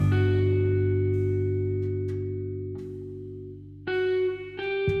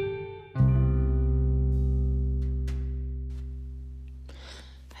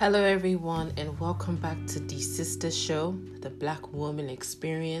Hello, everyone, and welcome back to the Sister Show, the Black Woman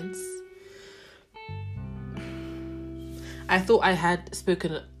Experience. I thought I had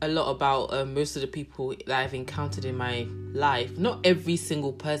spoken a lot about most of the people that I've encountered in my life. Not every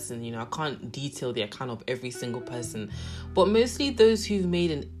single person, I can't detail the account of every single person, but mostly those who've made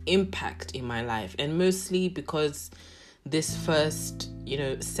an impact in my life, and mostly because this first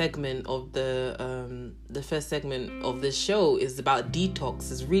segment of the first segment of the show is about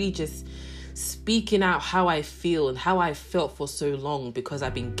detox. Is really just speaking out how I feel and how I felt for so long, because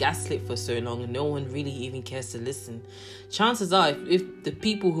I've been gaslit for so long and no one really even cares to listen. Chances are, if the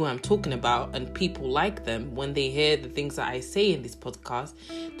people who I'm talking about and people like them, when they hear the things that I say in this podcast,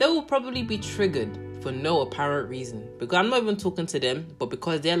 they will probably be triggered for no apparent reason, because I'm not even talking to them, but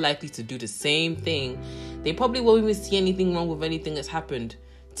because they're likely to do the same thing. They probably won't even see anything wrong with anything that's happened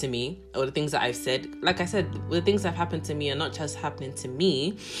to me or the things that I've said. Like I said, the things that have happened to me are not just happening to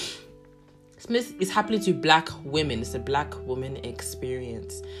me. It's happening to Black women. It's a Black woman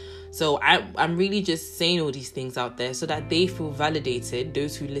experience. So I'm really just saying all these things out there so that they feel validated.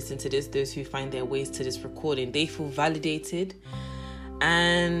 Those who listen to this, those who find their ways to this recording, they feel validated.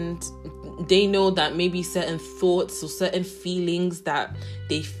 And they know that maybe certain thoughts or certain feelings that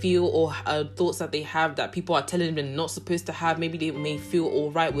they feel, or thoughts that they have that people are telling them they're not supposed to have, maybe they may feel all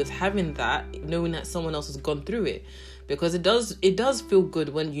right with having that, knowing that someone else has gone through it. Because it does feel good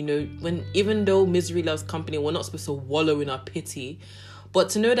when even though misery loves company, we're not supposed to wallow in our pity, but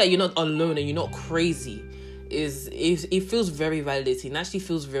to know that you're not alone and you're not crazy it feels very validating. It actually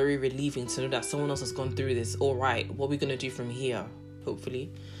feels very relieving to know that someone else has gone through this. All right, what are we gonna do from here?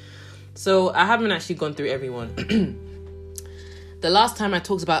 Hopefully. So I haven't actually gone through everyone. The last time I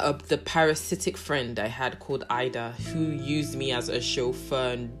talked about the parasitic friend I had called Ida, who used me as a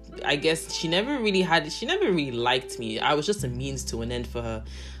chauffeur, and I guess she never really liked me. I was just a means to an end for her,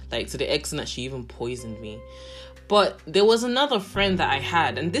 like to the extent that she even poisoned me. But there was another friend that I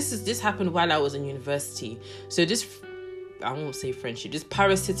had, and this happened while I was in university. So I won't say friendship, this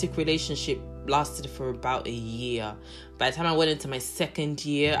parasitic relationship lasted for about a year. By the time I went into my second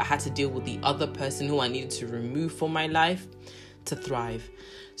year, I had to deal with the other person who I needed to remove from my life to thrive.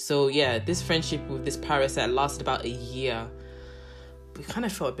 So yeah, this friendship with this parasite lasted about a year. It kind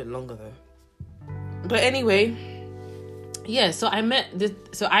of felt a bit longer though. But anyway, yeah, so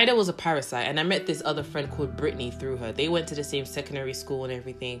Ida was a parasite, and I met this other friend called Brittany through her. They went to the same secondary school and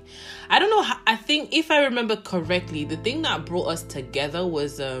everything. I don't know, I think if I remember correctly, the thing that brought us together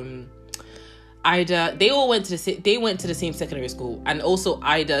was Ida. They went to the same secondary school, and also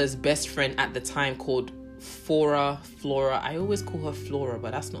Ida's best friend at the time called Flora. I always call her Flora,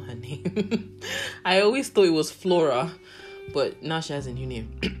 but that's not her name. I always thought it was Flora, but now she has a new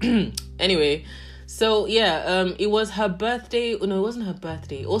name. Anyway, so yeah, it was her birthday. No, it wasn't her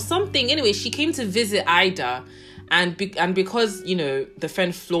birthday or something. Anyway, she came to visit Ida, and because the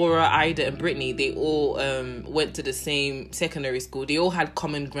friend Flora, Ida, and Brittany, they all went to the same secondary school. They all had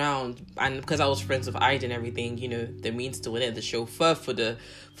common ground, and because I was friends with Ida and everything, the means to win it, the chauffeur for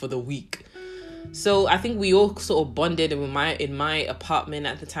the week. So I think we all sort of bonded in my apartment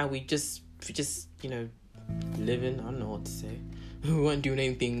at the time. We just living. I don't know what to say. We weren't doing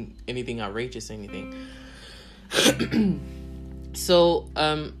anything outrageous or anything. So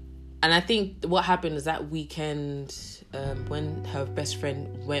and I think what happened is that weekend, when her best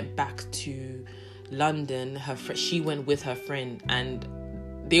friend went back to London, she went with her friend, and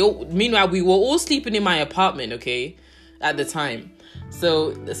meanwhile we were all sleeping in my apartment, okay, at the time.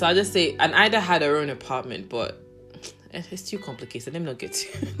 So I just say, and Ida had her own apartment, but it's too complicated. Let me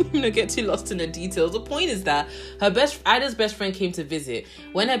not get too lost in the details. The point is that Ida's best friend came to visit.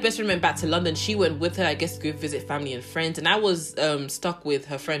 When her best friend went back to London, she went with her, I guess, to go visit family and friends. And I was stuck with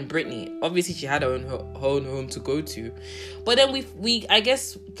her friend Brittany. Obviously, she had her own home to go to. But then we I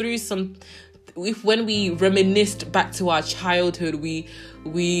guess through when we reminisced back to our childhood, we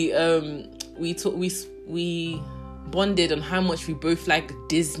bonded on how much we both like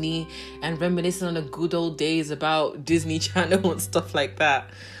Disney and reminiscing on the good old days about Disney Channel and stuff like that.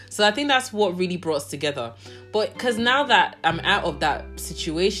 So I think that's what really brought us together. But because now that I'm out of that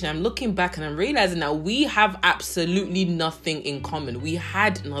situation, I'm looking back and I'm realizing that we have absolutely nothing in common. We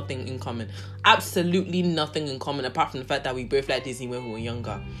had nothing in common. Absolutely nothing in common, apart from the fact that we both liked Disney when we were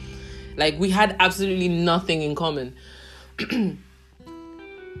younger. Like, we had absolutely nothing in common.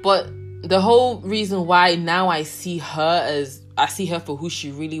 But the whole reason why now I see her for who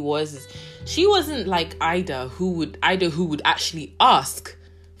she really was is she wasn't like Ida who would actually ask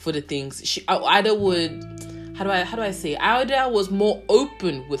for the things. Ida would, how do I say? Ida was more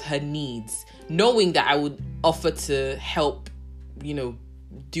open with her needs, knowing that I would offer to help,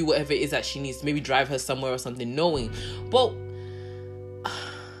 do whatever it is that she needs, maybe drive her somewhere or something, knowing. But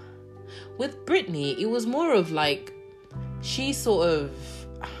with Brittany, it was more of like, she sort of,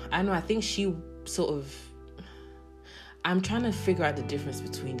 I don't know, I think she sort of, I'm trying to figure out the difference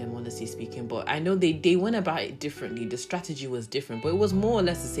between them, honestly speaking, but I know they went about it differently. The strategy was different, but it was more or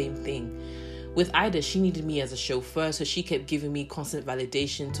less the same thing. With Ida, she needed me as a chauffeur, so she kept giving me constant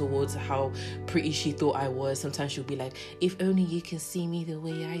validation towards how pretty she thought I was. Sometimes she'll be like, if only you can see me the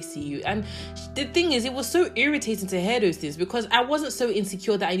way I see you. And the thing is, it was so irritating to hear those things, because I wasn't so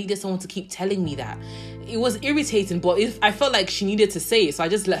insecure that I needed someone to keep telling me that. It was irritating, but I felt like she needed to say it, so I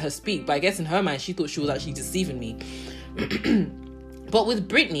just let her speak. But I guess in her mind, she thought she was actually deceiving me. But with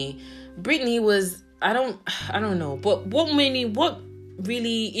Brittany was, I don't know, but what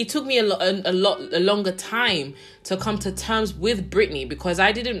really, it took me a longer time to come to terms with Brittany, because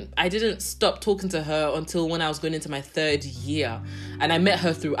I didn't stop talking to her until when I was going into my 3rd year, and I met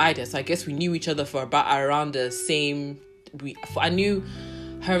her through Ida. So I guess we knew each other for around the same. I knew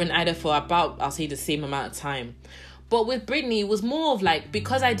her and Ida for about, I'll say, the same amount of time. But with Brittany, it was more of like,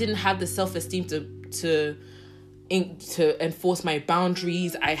 because I didn't have the self-esteem to enforce my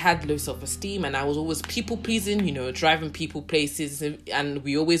boundaries, I had low self-esteem, and I was always people-pleasing, driving people places, and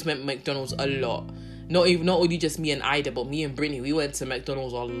we always went McDonald's a lot. Not only just me and Ida, but me and Brittany, we went to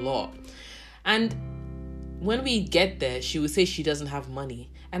McDonald's a lot. And when we get there, she would say she doesn't have money,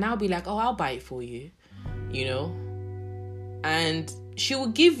 and I'll be like, oh, I'll buy it for you, and she will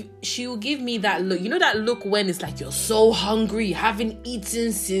give me that look, that look when it's like, you're so hungry, you haven't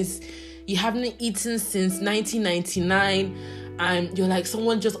eaten since 1999, and you're like,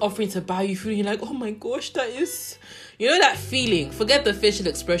 someone just offering to buy you food, and you're like, oh my gosh, that is, that feeling. Forget the facial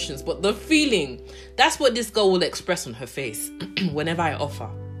expressions, but the feeling, that's what this girl will express on her face whenever I offer.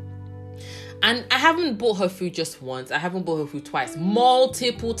 And I haven't bought her food just once, I haven't bought her food twice,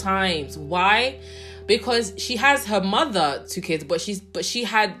 multiple times. Why? Because she has her mother, 2 kids, but she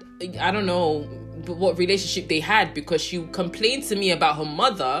had, I don't know what relationship they had, because she complained to me about her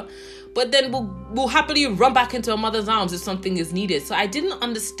mother, but then we'll happily run back into her mother's arms if something is needed. So I didn't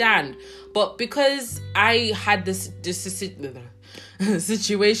understand. But because I had this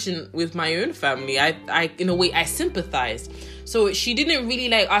situation with my own family, I in a way, I sympathized. So she didn't really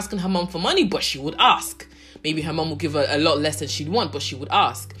like asking her mom for money, but she would ask. Maybe her mom would give her a lot less than she'd want, but she would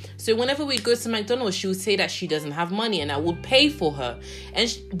ask. So whenever we go to McDonald's, she would say that she doesn't have money, and I would pay for her.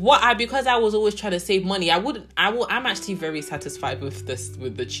 And because I was always trying to save money, I'm actually very satisfied with the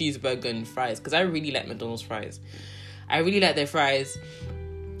cheeseburger and fries, because I really like McDonald's fries. I really like their fries.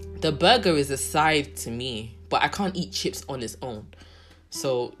 The burger is a side to me, but I can't eat chips on its own.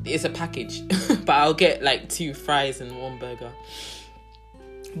 So it's a package, but I'll get like 2 fries and 1 burger.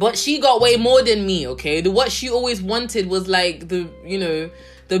 But she got way more than me, okay? What she always wanted was like the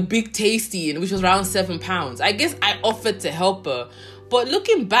big tasty, which was around £7. I guess I offered to help her. But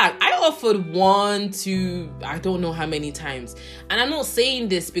looking back, I offered 1, 2, I don't know how many times. And I'm not saying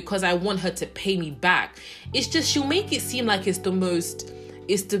this because I want her to pay me back. It's just she'll make it seem like it's the most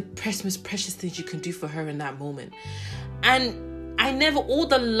precious thing you can do for her in that moment. And all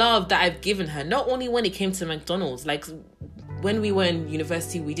the love that I've given her, not only when it came to McDonald's, like when we were in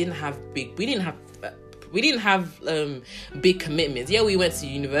university, we didn't have big commitments. Yeah, we went to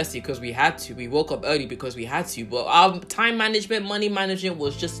university because we had to. We woke up early because we had to. But our time management, money management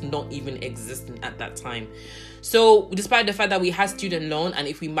was just not even existent at that time. So despite the fact that we had student loan, and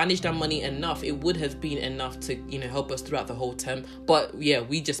if we managed our money enough, it would have been enough to, help us throughout the whole term. But yeah,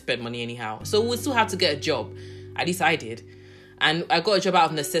 we just spent money anyhow. So we still had to get a job. At least I did. And I got a job out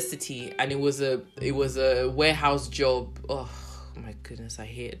of necessity, and it was a warehouse job. Oh my goodness, I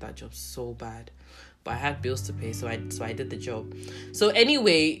hated that job so bad. But I had bills to pay, so I did the job. So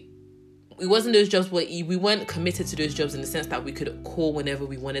anyway, it wasn't those jobs where we weren't committed to those jobs in the sense that we could call whenever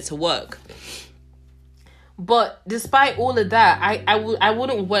we wanted to work. But despite all of that, I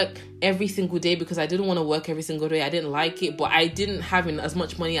wouldn't work every single day because I didn't want to work every single day. I didn't like it, but I didn't have as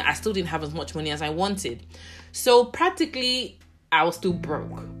much money. I still didn't have as much money as I wanted. So practically, I was still broke,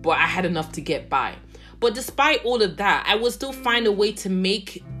 but I had enough to get by. But despite all of that, I would still find a way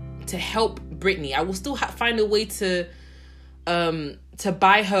to help Brittany. I will still find a way to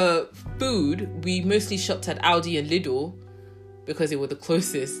buy her food. We mostly shopped at Aldi and Lidl because they were the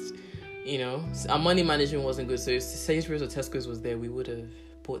closest. Our money management wasn't good. So if Sainsbury's or Tesco's was there, we would have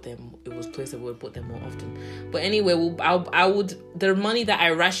bought them. It was closer, we would have bought them more often. But anyway, the money that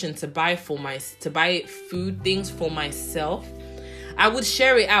I rationed to buy food things for myself, I would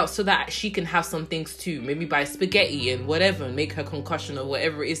share it out so that she can have some things too. Maybe buy spaghetti and whatever and make her concussion or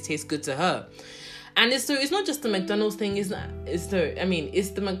whatever it is taste good to her. And it's not just the McDonald's thing. It's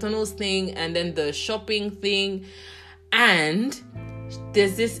the McDonald's thing, and then the shopping thing. And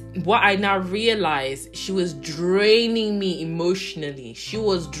there's this, what I now realize, she was draining me emotionally. She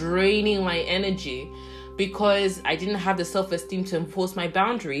was draining my energy because I didn't have the self-esteem to enforce my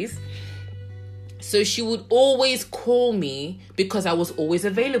boundaries. So she would always call me because I was always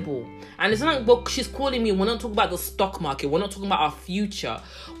available. And it's not like, well, she's calling me, we're not talking about the stock market, we're not talking about our future.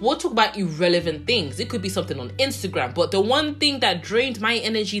 We'll talk about irrelevant things. It could be something on Instagram. But the one thing that drained my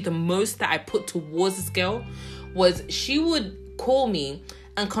energy the most that I put towards this girl was she would call me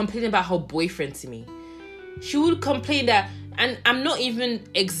and complain about her boyfriend to me. She would complain that, and I'm not even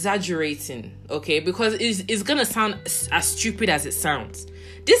exaggerating, okay, because it's gonna sound as stupid as it sounds.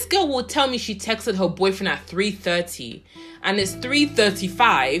 This girl will tell me she texted her boyfriend at 3:30 and it's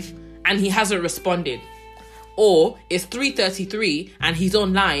 3:35 and he hasn't responded. Or it's 3:33 and he's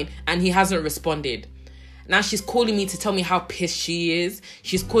online and he hasn't responded. Now she's calling me to tell me how pissed she is.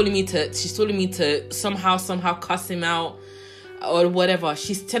 She's calling me to somehow cuss him out or whatever.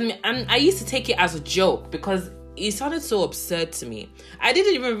 She's telling me, and I used to take it as a joke because it sounded so absurd to me. I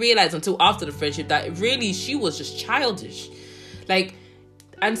didn't even realize until after the friendship that really she was just childish. Like,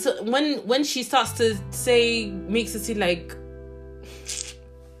 and so when she starts to makes it seem like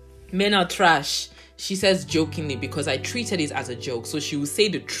men are trash, she says jokingly because I treated it as a joke. So she will say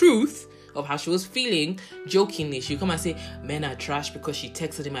the truth of how she was feeling jokingly. She'll come and say men are trash because she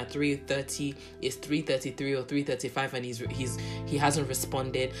texted him at 3:30. It's 3:33 or 3:35 and he hasn't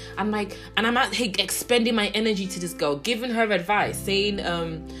responded. I'm expending my energy to this girl, giving her advice, saying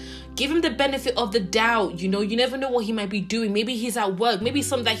give him the benefit of the doubt. You never know what he might be doing. Maybe he's at work. Maybe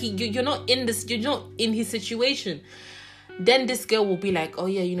something that you're not in his situation. Then this girl will be like, oh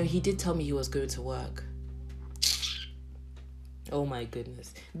yeah, he did tell me he was going to work. Oh my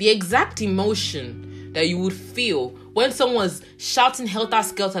goodness. The exact emotion that you would feel when someone's shouting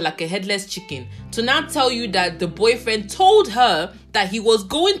helter-skelter like a headless chicken to now tell you that the boyfriend told her that he was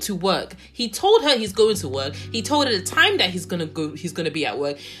going to work. He told her he's going to work. He told her the time that he's gonna be at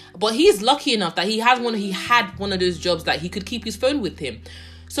work. But he's lucky enough that he had one of those jobs that he could keep his phone with him.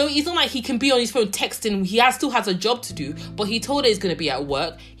 So it's not like he can be on his phone texting. He still has a job to do, but he told her he's going to be at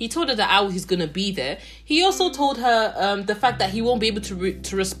work. He told her the hour he's going to be there. He also told her the fact that he won't be able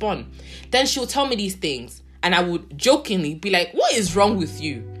to respond. Then she'll tell me these things, and I would jokingly be like, what is wrong with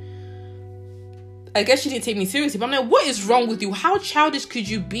you? I guess she didn't take me seriously, but I'm like, what is wrong with you? How childish could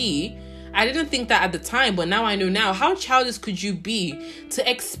you be? I didn't think that at the time, but now I know now. How childish could you be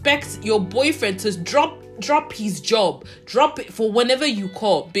to expect your boyfriend to drop his job, drop it for whenever you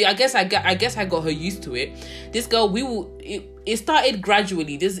call? But I guess I got her used to it. This girl, it started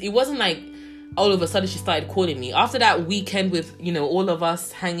gradually. It wasn't like all of a sudden she started calling me. After that weekend with all of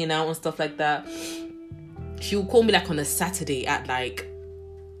us hanging out and stuff like that, she would call me like on a Saturday at like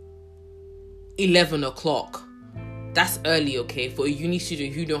 11 o'clock. That's early, okay, for a uni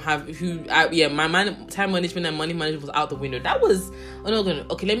student my time management and money management was out the window. That was,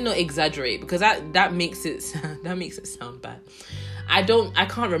 let me not exaggerate because that makes it sound bad. I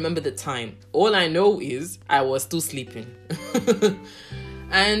can't remember the time. All I know is I was still sleeping.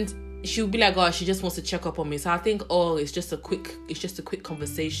 And she would be like, oh, she just wants to check up on me. So I think, oh, it's just a quick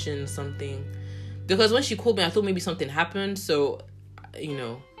conversation, something. Because when she called me, I thought maybe something happened. So,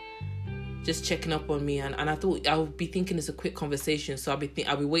 just checking up on me, and I thought I would be thinking it's a quick conversation, so I'll be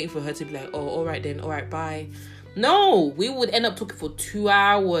waiting for her to be like, oh, all right then, all right, bye. No, we would end up talking for 2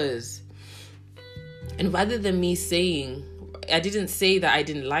 hours, and rather than me saying, I didn't say that I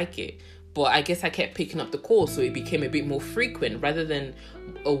didn't like it, but I guess I kept picking up the call, so it became a bit more frequent. Rather than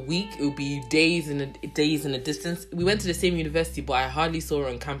a week, it would be days in a distance. We went to the same university, but I hardly saw her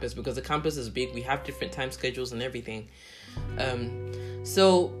on campus because the campus is big. We have different time schedules and everything.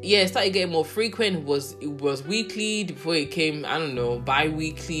 So yeah, it started getting more frequent. It was weekly before it came, I don't know,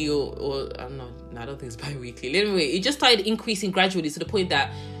 bi-weekly or I don't know. No, I don't think it's bi-weekly. Anyway, it just started increasing gradually to the point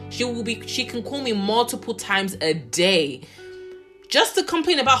that she can call me multiple times a day just to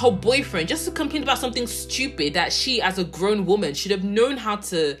complain about her boyfriend, just to complain about something stupid that she, as a grown woman, should have known how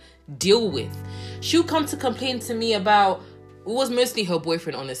to deal with. She'll come to complain to me about, it was mostly her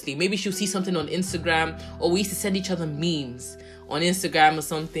boyfriend, honestly. Maybe she'll see something on Instagram, or we used to send each other memes on Instagram or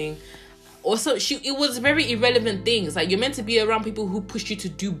something. Also, it was very irrelevant things. Like, you're meant to be around people who push you to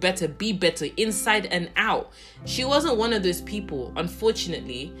do better, be better, inside and out. She wasn't one of those people,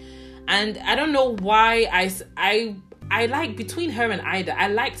 unfortunately. And I don't know why I like, between her and Ida, I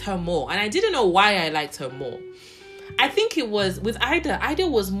liked her more. And I didn't know why I liked her more. I think it was with Ida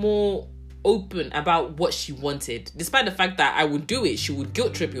was more open about what she wanted. Despite the fact that I would do it, she would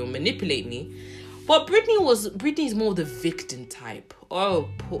guilt trip me or manipulate me. But Britney's more the victim type. Oh,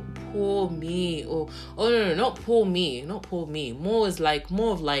 poor me. Oh no, not poor me. More of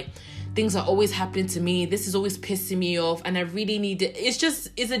like, things are always happening to me. This is always pissing me off, and I really need it.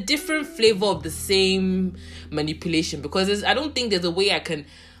 It's a different flavor of the same manipulation, because I don't think there's a way I can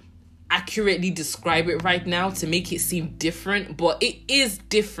accurately describe it right now to make it seem different, but it is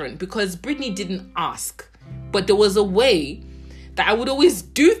different because Britney didn't ask, but there was a way that I would always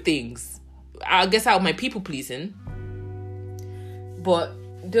do things. I guess out of my people pleasing, but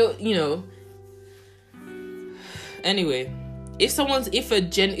anyway, if a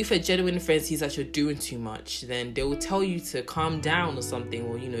genuine friend sees that you're doing too much, then they will tell you to calm down or something,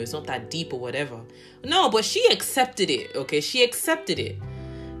 or it's not that deep or whatever. No, but she accepted it. Okay, she accepted it.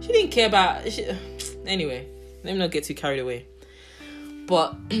 She didn't care about anyway, let me not get too carried away.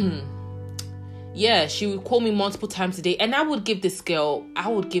 But yeah, she would call me multiple times a day, and I would give this girl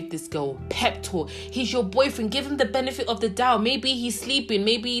pep talk. He's your boyfriend, give him the benefit of the doubt. Maybe he's sleeping,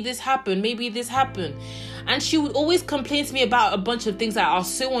 maybe this happened. And she would always complain to me about a bunch of things that are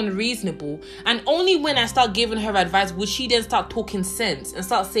so unreasonable. And only when I start giving her advice would she then start talking sense and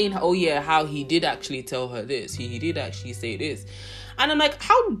start saying, oh yeah, how he did actually tell her this. He did actually say this. And I'm like,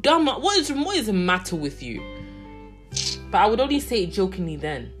 how dumb, what is the matter with you? But I would only say it jokingly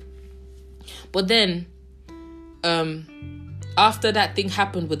then. But then, after that thing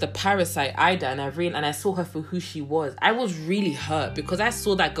happened with the parasite Ida, and I saw her for who she was, I was really hurt because I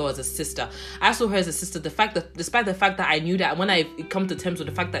saw that girl as a sister. I saw her as a sister. Despite the fact that I knew that when I come to terms with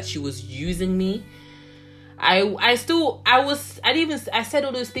the fact that she was using me, I said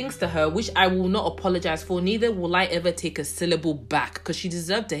all those things to her, which I will not apologize for. Neither will I ever take a syllable back, because she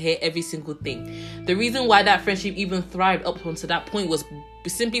deserved to hear every single thing. The reason why that friendship even thrived up until that point was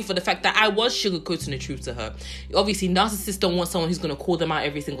simply for the fact that I was sugarcoating the truth to her. Obviously, narcissists don't want someone who's going to call them out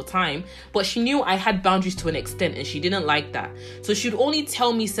every single time, but she knew I had boundaries to an extent, and she didn't like that. So she'd only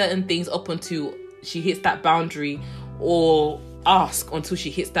tell me certain things up until she hits that boundary, or ask until she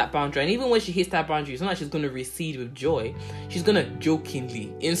hits that boundary. And even when she hits that boundary, it's not like she's going to recede with joy. She's going to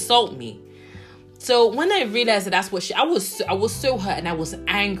jokingly insult me. So when I realized that that's what I was so hurt and I was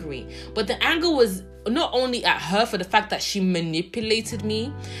angry. But the anger was not only at her for the fact that she manipulated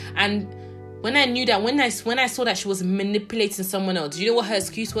me, and when I knew that, when I saw that she was manipulating someone else, do you know what her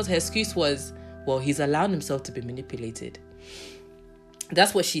excuse was? Her excuse was, well, he's allowed himself to be manipulated.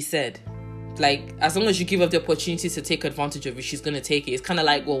 That's what she said. Like, as long as you give her the opportunity to take advantage of it, she's gonna take it. It's kind of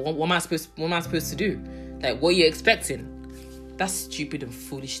like, well, what am I supposed to do? Like, what are you expecting? That's stupid and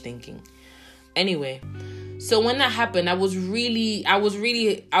foolish thinking. Anyway, so when that happened, I was more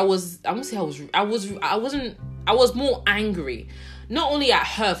angry, not only at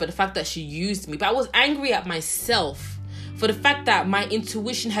her for the fact that she used me, but I was angry at myself for the fact that my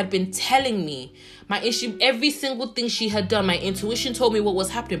intuition had been telling me every single thing she had done. My intuition told me what was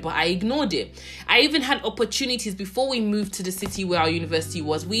happening, but I ignored it. I even had opportunities before we moved to the city where our university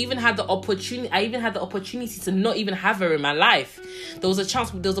was. I even had the opportunity to not even have her in my life. There was a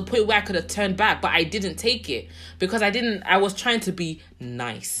point where I could have turned back, but I didn't take it because I was trying to be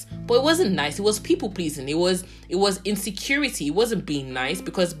nice. But it wasn't nice. It was people pleasing. It was insecurity. It wasn't being nice,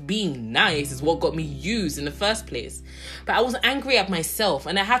 because being nice is what got me used in the first place. But I was angry at myself,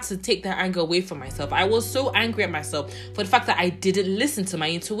 and I had to take that anger away from myself. I was so angry at myself for the fact that I didn't listen to my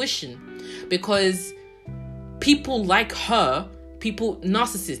intuition, because people like her,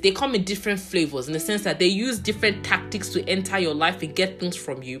 narcissists, they come in different flavors, in the sense that they use different tactics to enter your life and get things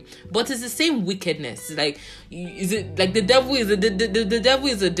from you, but it's the same wickedness. Like, is it like the devil is the devil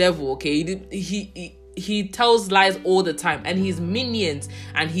is a devil? Okay, he tells lies all the time, and his minions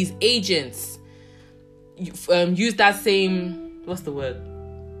and his agents use that same, what's the word?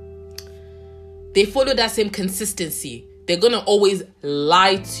 They follow that same consistency. They're gonna always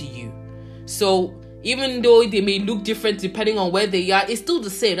lie to you. So even though they may look different depending on where they are, it's still the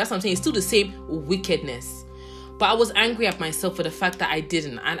same. That's what I'm saying. It's still the same wickedness. But I was angry at myself for the fact that I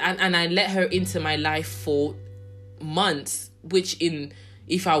didn't. And I let her into my life for months, which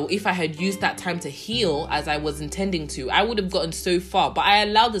if I had used that time to heal as I was intending to, I would have gotten so far. But I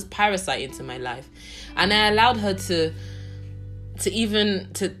allowed this parasite into my life. And I allowed her to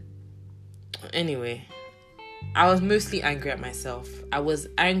anyway, I was mostly angry at myself. I was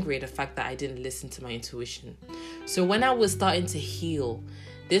angry at the fact that I didn't listen to my intuition. So when I was starting to heal,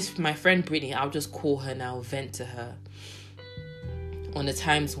 my friend Brittany, I'll just call her now, vent to her on the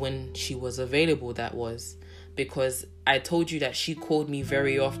times when she was available, that was. Because I told you that she called me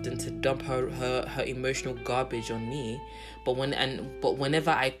very often to dump her emotional garbage on me. But whenever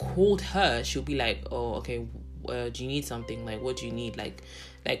I called her, she'll be like, oh, okay, do you need something? Like, what do you need? Like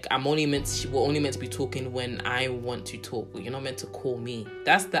we're only meant to be talking when I want to talk. You're not meant to call me.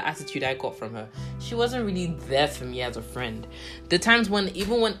 That's the attitude I got from her. She wasn't really there for me as a friend. The times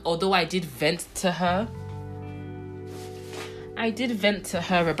although I did vent to her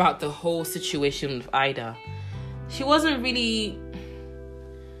about the whole situation with Ida, she wasn't really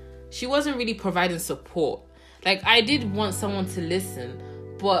providing support. Like, I did want someone to listen,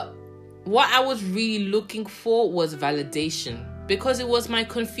 but what I was really looking for was validation, because it was my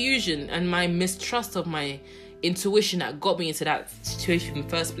confusion and my mistrust of my intuition that got me into that situation in the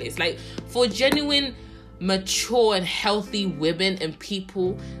first place. Like, for genuine, mature and healthy women and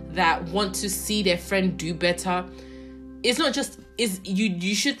people that want to see their friend do better, it's not just,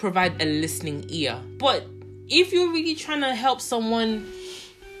 you should provide a listening ear. But if you're really trying to help someone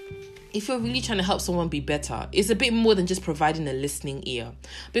be better, it's a bit more than just providing a listening ear.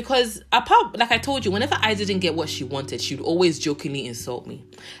 Because like I told you, whenever I didn't get what she wanted, she'd always jokingly insult me.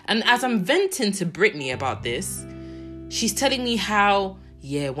 And as I'm venting to Brittany about this, she's telling me how,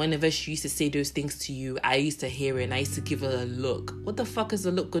 whenever she used to say those things to you, I used to hear it and I used to give her a look. What the fuck is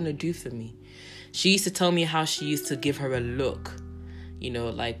a look gonna do for me? She used to tell me how she used to give her a look,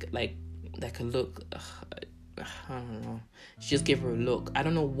 like a look. I don't know. She just gave her a look. I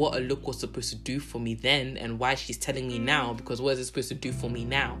don't know what a look was supposed to do for me then and why she's telling me now, because what is it supposed to do for me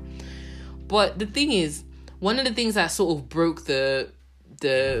now? But the thing is, one of the things that sort of broke the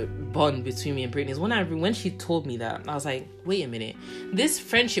bond between me and Brittany is when she told me that, I was like, wait a minute. This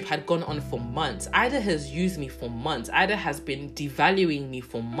friendship had gone on for months. Ida has used me for months. Ida has been devaluing me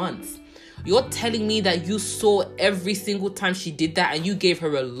for months. You're telling me that you saw every single time she did that and you gave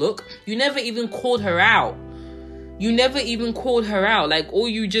her a look? You never even called her out. Like, all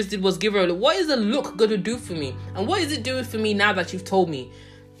you just did was give her a look. What is a look going to do for me? And what is it doing for me now that you've told me?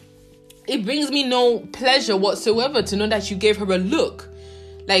 It brings me no pleasure whatsoever to know that you gave her a look.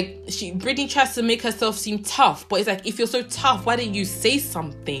 Like, Brittany tries to make herself seem tough. But it's like, if you're so tough, why didn't you say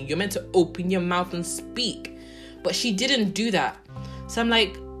something? You're meant to open your mouth and speak. But she didn't do that. So I'm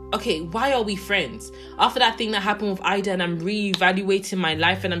like, okay, why are we friends? After that thing that happened with Ida, and I'm reevaluating my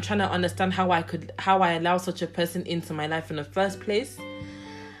life and I'm trying to understand how I allow such a person into my life in the first place.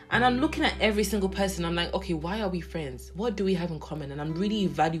 And I'm looking at every single person. I'm like, okay, why are we friends? What do we have in common? And I'm really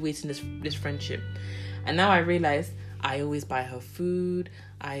evaluating this friendship. And now I realize I always buy her food.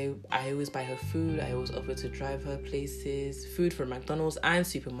 I always buy her food. I always offer to drive her places. Food from McDonald's and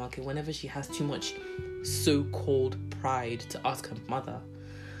supermarket whenever she has too much so-called pride to ask her mother.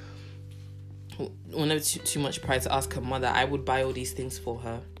 Whenever too much pride to ask her mother, I would buy all these things for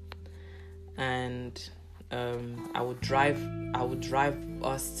her, and I would drive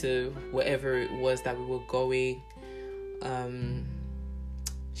us to wherever it was that we were going, and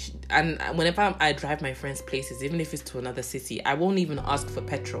whenever I drive my friends places, even if it's to another city, I won't even ask for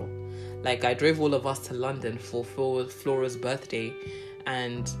petrol. Like, I drove all of us to London for Flora's birthday,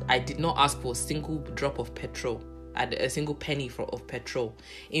 and I did not ask for a single drop of petrol, a single penny of petrol.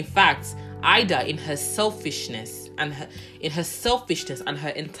 In fact, Ida, in her selfishness and her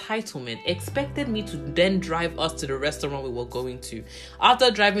entitlement, expected me to then drive us to the restaurant we were going to.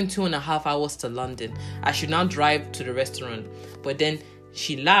 After driving 2.5 hours to London, I should now drive to the restaurant. But then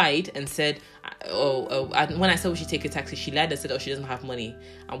she lied and said, when I said we should take a taxi, she lied and said, she doesn't have money.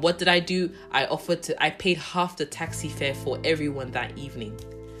 And what did I do? I paid half the taxi fare for everyone that evening.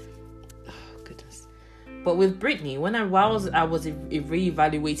 But with Brittany, while I was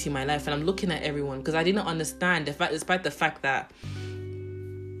reevaluating my life and I'm looking at everyone, because I didn't understand despite the fact that,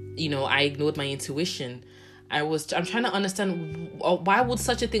 I ignored my intuition. I'm trying to understand why would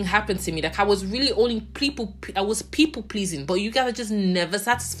such a thing happen to me. Like, I was really I was people pleasing, but you guys are just never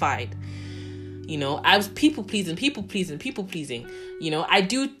satisfied. I was people pleasing. I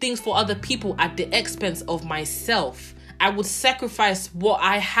do things for other people at the expense of myself. I would sacrifice what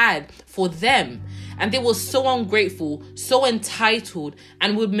I had for them. And they were so ungrateful, so entitled,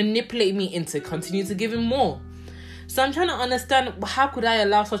 and would manipulate me into continue to give him more. So I'm trying to understand, how could I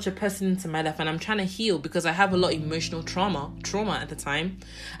allow such a person into my life? And I'm trying to heal, because I have a lot of emotional trauma at the time.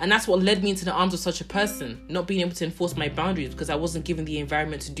 And that's what led me into the arms of such a person, not being able to enforce my boundaries because I wasn't given the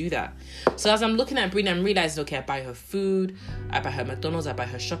environment to do that. So as I'm looking at Brittany, I'm realizing, okay, I buy her food, I buy her McDonald's, I buy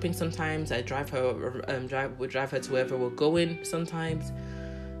her shopping sometimes, I drive her to wherever we're going sometimes.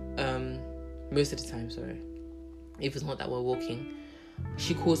 Most of the time, sorry. If it's not that we're walking.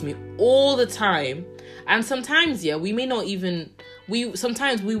 She calls me all the time. And sometimes, she will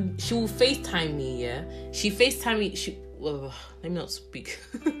FaceTime me, let me not speak.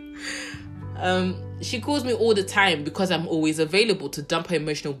 She calls me all the time because I'm always available to dump her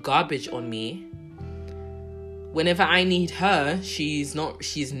emotional garbage on me. whenever I need her, she's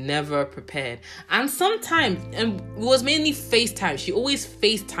never prepared. And sometimes, and it was mainly FaceTime. She always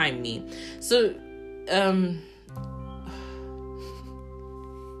FaceTime me. So,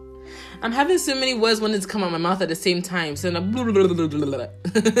 I'm having so many words wanting to come out of my mouth at the same time. So,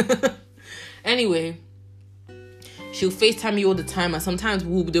 anyway, she'll FaceTime me all the time, and sometimes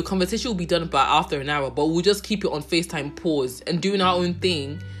the conversation will be done about after an hour, but we'll just keep it on FaceTime pause and doing our own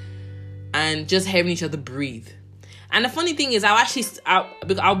thing and just hearing each other breathe. And the funny thing is,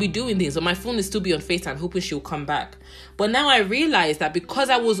 I'll be doing things, but my phone will still be on FaceTime, hoping she'll come back. But now I realize that because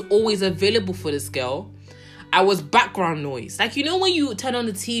I was always available for this girl, I was background noise. Like, you know when you turn on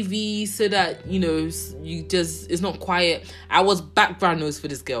the TV so that, you know, it's not quiet? I was background noise for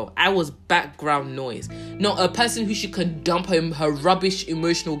this girl. I was background noise. Not a person who she can dump her rubbish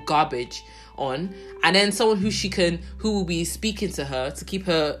emotional garbage on, and then someone who will be speaking to her to keep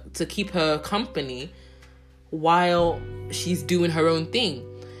her company while she's doing her own thing.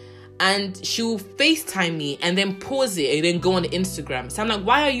 And she'll FaceTime me and then pause it and then go on Instagram. So I'm like,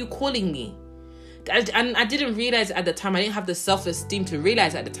 why are you calling me? And I didn't realize at the time, I didn't have the self-esteem to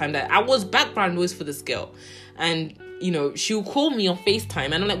realize at the time that I was background noise for this girl. And, you know, she'll call me on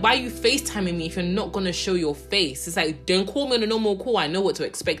FaceTime. And I'm like, why are you FaceTiming me if you're not going to show your face? It's like, don't call me on a normal call. I know what to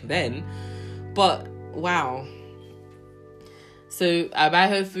expect then. But, wow. So I buy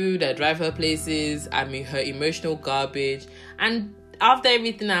her food, I drive her places, I mean her emotional garbage. And after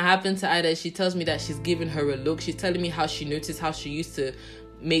everything that happened to Ida, she tells me that she's giving her a look. She's telling me how she noticed how she used to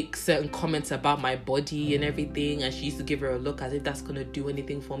make certain comments about my body and everything, and she used to give her a look as if that's gonna do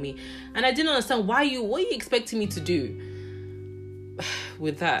anything for me. And I didn't understand what are you expecting me to do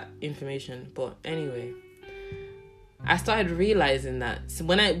with that information. But anyway, I started realizing that. So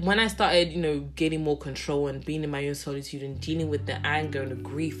when I started, you know, getting more control and being in my own solitude and dealing with the anger and the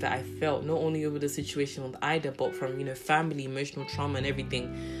grief that I felt, not only over the situation with Ida, but from, you know, family, emotional trauma and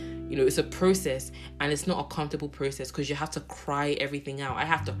everything. You know, it's a process, and it's not a comfortable process because you have to cry everything out. I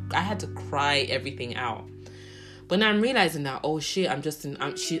had to cry everything out. But now I'm realizing that, oh shit, I'm just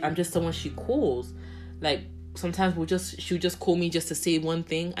someone she calls. Like, sometimes she'll just call me just to say one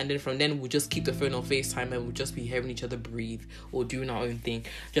thing, and then from then we'll just keep the phone on FaceTime and we'll just be hearing each other breathe or doing our own thing,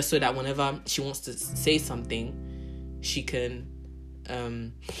 just so that whenever she wants to say something, she can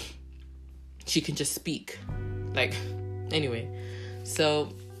just speak. Like, anyway,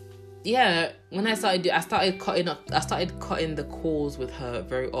 so yeah, when I started cutting the calls with her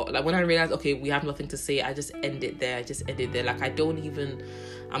very often. Like, when I realized, okay, we have nothing to say, I just end it there. Like,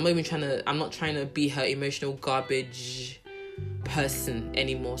 I'm not trying to be her emotional garbage person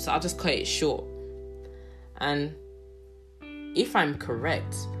anymore. So I'll just cut it short. And if I'm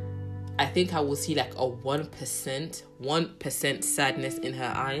correct, I think I will see like a 1% sadness in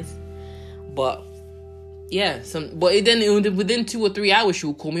her eyes. But yeah, within 2 or 3 hours, she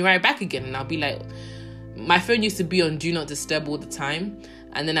will call me right back again. And I'll be like, my phone used to be on Do Not Disturb all the time.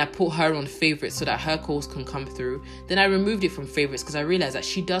 And then I put her on favorites so that her calls can come through. Then I removed it from favorites because I realized that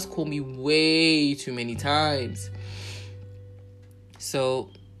she does call me way too many times. So,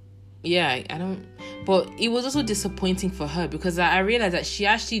 yeah, but it was also disappointing for her because I realized that she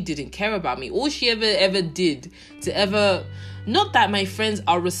actually didn't care about me. All she ever did not that my friends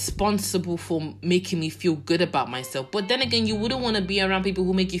are responsible for making me feel good about myself, but then again, you wouldn't want to be around people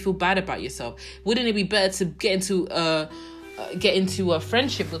who make you feel bad about yourself. Wouldn't it be better to get into a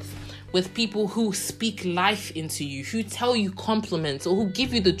friendship with people who speak life into you, who tell you compliments, or who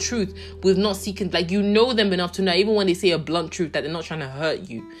give you the truth with not seeking, like, you know them enough to know, even when they say a blunt truth, that they're not trying to hurt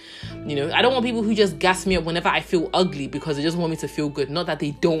you. You know, I don't want people who just gas me up whenever I feel ugly because they just want me to feel good, not that they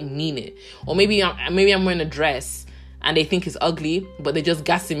don't mean it. Or maybe I'm wearing a dress and they think it's ugly, but they're just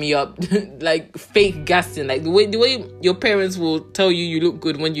gassing me up, like fake gassing, like the way your parents will tell you look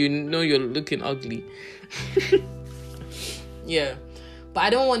good when you know you're looking ugly. Yeah. But I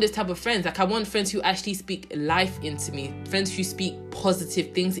don't want this type of friends. Like, I want friends who actually speak life into me. Friends who speak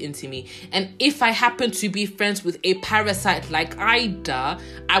positive things into me. And if I happen to be friends with a parasite like Ida,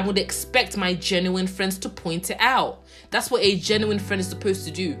 I would expect my genuine friends to point it out. That's what a genuine friend is supposed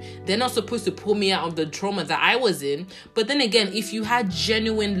to do. They're not supposed to pull me out of the trauma that I was in. But then again, if you had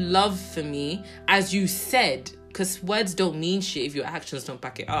genuine love for me, as you said, because words don't mean shit if your actions don't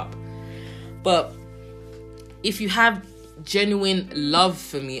back it up. But if you have genuine love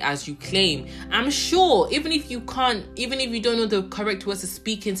for me as you claim, I'm sure even if you don't know the correct words to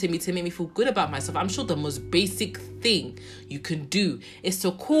speak into me to make me feel good about myself, I'm sure the most basic thing you can do is to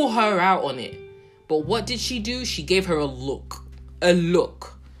call her out on it. But what did she do? She gave her a look, and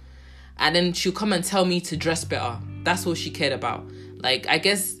then she'll come and tell me to dress better. That's all she cared about. Like, I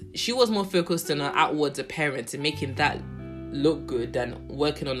guess she was more focused on her outwards appearance and making that look good than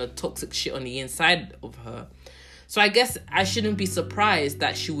working on the toxic shit on the inside of her. So I guess I shouldn't be surprised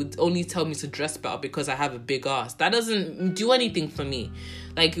that she would only tell me to dress better because I have a big ass. That doesn't do anything for me.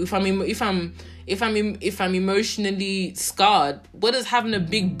 Like, if I'm emotionally scarred, what does having a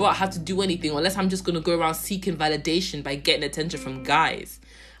big butt have to do anything? Unless I'm just gonna go around seeking validation by getting attention from guys.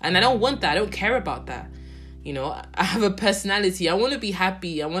 And I don't want that. I don't care about that. You know, I have a personality. I want to be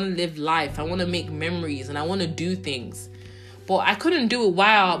happy. I want to live life. I want to make memories and I want to do things. But I couldn't do it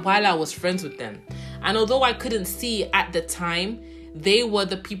while I was friends with them. And although I couldn't see at the time, they were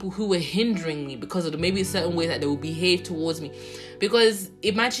the people who were hindering me because of maybe certain ways that they would behave towards me. Because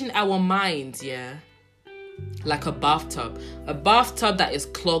imagine our minds, yeah, like a bathtub that is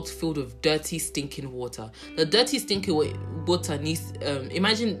clogged, filled with dirty, stinking water. The dirty, stinking water needs,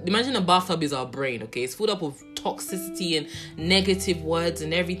 imagine a bathtub is our brain, okay? It's filled up with toxicity and negative words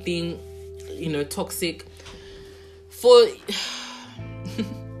and everything, you know, toxic.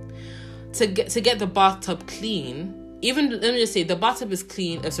 To get the bathtub clean, even, let me just say, the bathtub is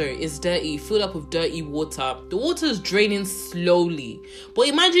clean, it's dirty, filled up with dirty water. The water is draining slowly. But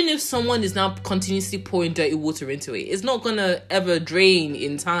imagine if someone is now continuously pouring dirty water into it. It's not gonna ever drain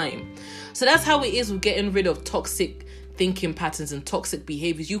in time. So that's how it is with getting rid of toxic thinking patterns and toxic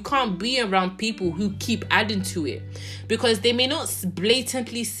behaviors. You can't be around people who keep adding to it, because they may not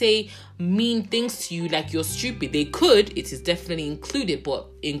blatantly say mean things to you like you're stupid. They could, it is definitely included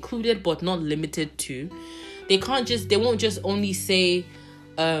but not limited to. They won't just only say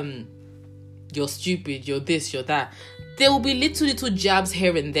you're stupid, you're this, you're that. There will be little jabs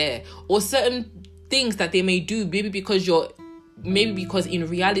here and there, or certain things that they may do, maybe because in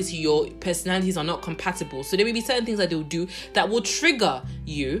reality your personalities are not compatible. So there may be certain things that they'll do that will trigger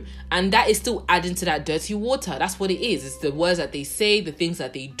you, and that is still adding to that dirty water. That's what it is. It's the words that they say, the things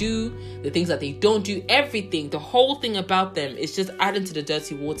that they do, the things that they don't do, everything. The whole thing about them is just adding to the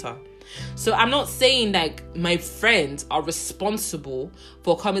dirty water. So I'm not saying like my friends are responsible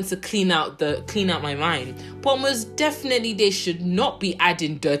for coming to clean out my mind, but most definitely they should not be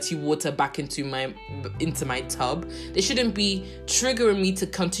adding dirty water back into my tub. They shouldn't be triggering me to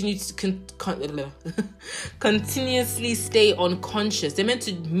continuously stay unconscious. They're meant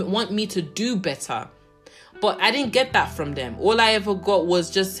to want me to do better. But I didn't get that from them. All I ever got was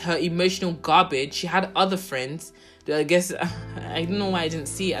just her emotional garbage. She had other friends. I guess, I don't know why I didn't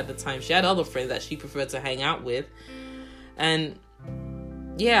see it at the time. She had other friends that she preferred to hang out with. And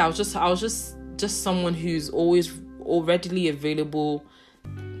yeah, I was just someone who's always readily available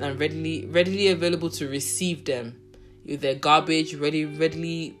and readily available to receive them. If they're garbage,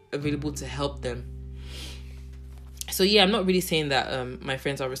 readily available to help them. So yeah, I'm not really saying that my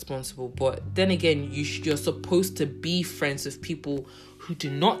friends are responsible, but then again, you're supposed to be friends with people who do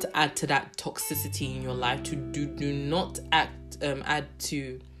not add to that toxicity in your life, to do not add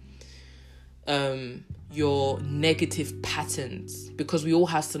to your negative patterns, because we all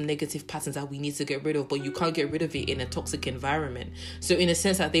have some negative patterns that we need to get rid of, but you can't get rid of it in a toxic environment. So in a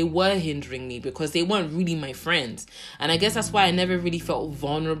sense that they were hindering me because they weren't really my friends, and I guess that's why I never really felt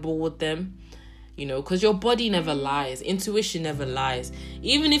vulnerable with them. You know, because your body never lies. Intuition never lies.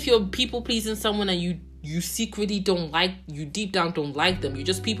 Even if you're people pleasing someone and you secretly you deep down don't like them, you're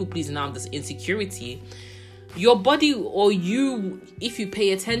just people pleasing out of this insecurity, your body, or you, if you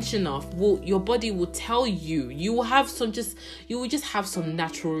pay attention enough, your body will tell you. You will just have some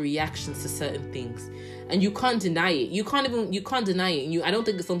natural reactions to certain things, and you can't deny it. You can't deny it. I don't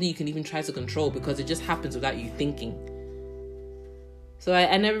think it's something you can even try to control, because it just happens without you thinking. So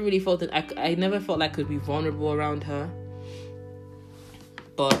I never really felt that I never felt like I could be vulnerable around her.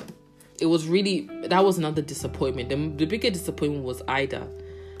 But it was really, that was another disappointment. The bigger disappointment was Ida.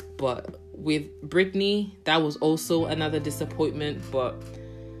 But with Brittany, that was also another disappointment. But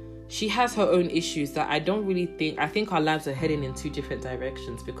she has her own issues that I think our lives are heading in two different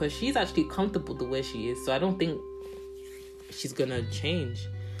directions, because she's actually comfortable the way she is. So I don't think she's going to change.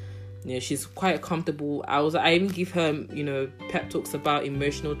 You know, she's quite comfortable. I even give her, you know, pep talks about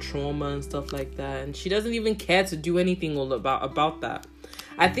emotional trauma and stuff like that, and she doesn't even care to do anything about that.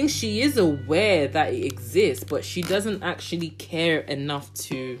 I think she is aware that it exists, but she doesn't actually care enough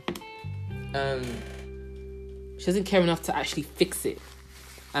to actually fix it.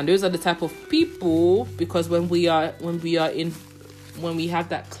 And those are the type of people, because when we have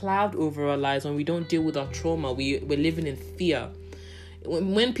that cloud over our lives, when we don't deal with our trauma, we're living in fear.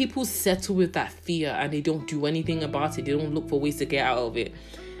 When people settle with that fear and they don't do anything about it, they don't look for ways to get out of it,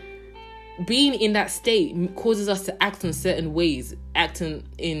 being in that state causes us to act in certain ways, acting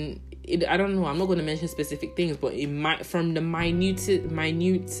in I don't know, I'm not going to mention specific things, but it might, from the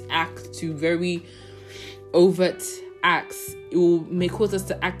minute act to very overt acts, it may cause us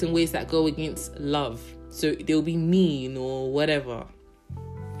to act in ways that go against love. So they'll be mean or whatever.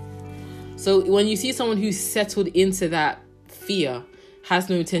 So when you see someone who's settled into that fear, has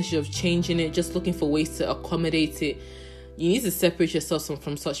no intention of changing it, just looking for ways to accommodate it, you need to separate yourself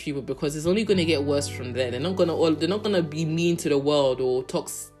from such people, because it's only going to get worse from there. They're not gonna be mean to the world or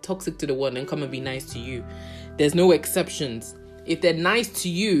toxic to the world and come and be nice to you. There's no exceptions. If they're nice to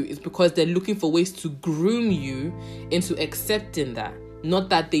you, it's because they're looking for ways to groom you into accepting that. Not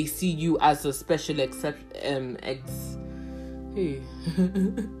that they see you as a special exception. I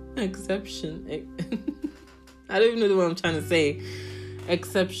don't even know what I'm trying to say.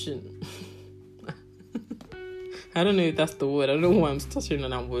 Exception. I don't know if that's the word. I don't know why I'm stuttering on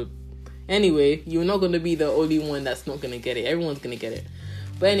that word. Anyway, you're not going to be the only one that's not going to get it. Everyone's going to get it.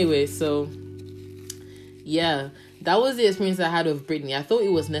 But anyway, so yeah, that was the experience I had with Brittany. I thought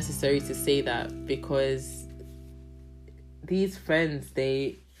it was necessary to say that, because these friends,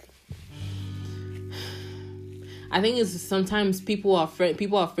 I think it's sometimes people are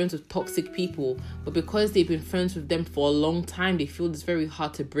friends with toxic people, but because they've been friends with them for a long time, they feel it's very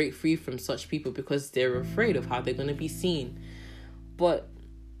hard to break free from such people because they're afraid of how they're going to be seen. But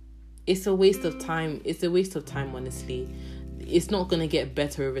it's a waste of time. It's a waste of time, honestly. It's not going to get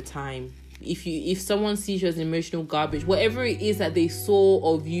better over time. If someone sees you as emotional garbage, whatever it is that they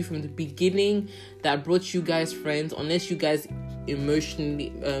saw of you from the beginning that brought you guys friends, unless you guys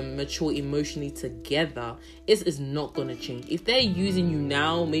mature emotionally together, it is not going to change. If they're using you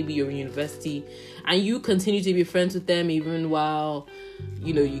now, maybe you're in university and you continue to be friends with them even while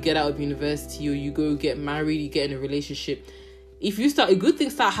you get out of university, or you go get married, you get in a relationship, if good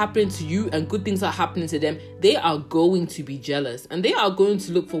things start happening to you and good things are happening to them, they are going to be jealous and they are going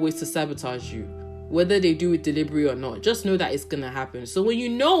to look for ways to sabotage you, whether they do it deliberately or not. Just know that it's going to happen. So when you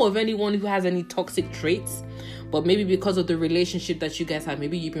know of anyone who has any toxic traits, but maybe because of the relationship that you guys have,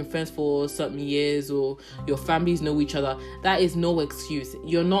 maybe you've been friends for certain years, or your families know each other, that is no excuse.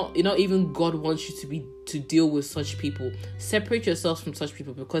 You're not even God wants you to deal with such people. Separate yourselves from such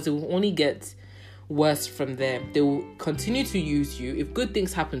people, because it will only get worse from there. They will continue to use you. If good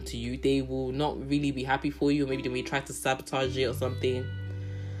things happen to you, they will not really be happy for you. Maybe they may try to sabotage it or something.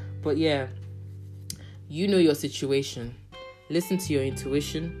 But yeah, you know your situation. Listen to your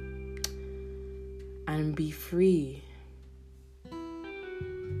intuition and be free.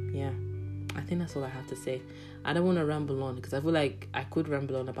 Yeah, I think that's all I have to say. I don't want to ramble on, because I feel like I could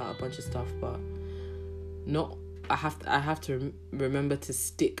ramble on about a bunch of stuff, but not. I have to remember to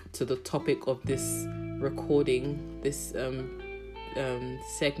stick to the topic of this recording, this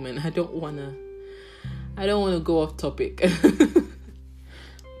segment. I don't want to go off topic.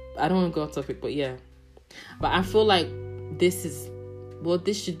 I don't want to go off topic, but yeah. But I feel like this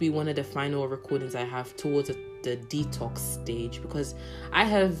should be one of the final recordings I have towards the detox stage, because I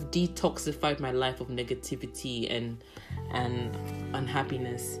have detoxified my life of negativity and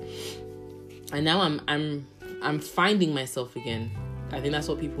unhappiness, and now I'm finding myself again. I think that's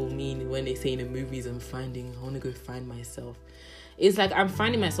what people mean when they say in the movies, I want to go find myself. It's like I'm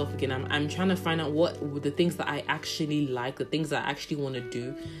finding myself again. I'm trying to find out what the things that I actually like, the things that I actually want to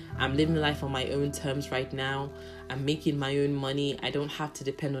do. I'm living life on my own terms right now. I'm making my own money. I don't have to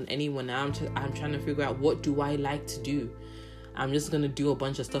depend on anyone now. I'm trying to figure out, what do I like to do? I'm just going to do a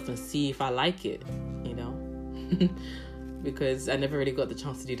bunch of stuff and see if I like it, because I never really got the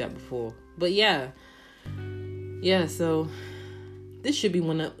chance to do that before. But yeah, so this should be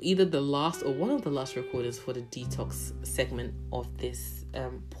one of the last recordings for the detox segment of this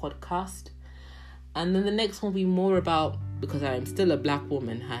podcast. And then the next one will be more about, because I am still a black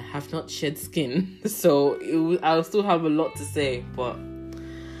woman, I have not shed skin, so I'll still have a lot to say. But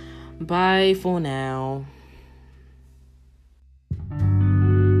bye for now.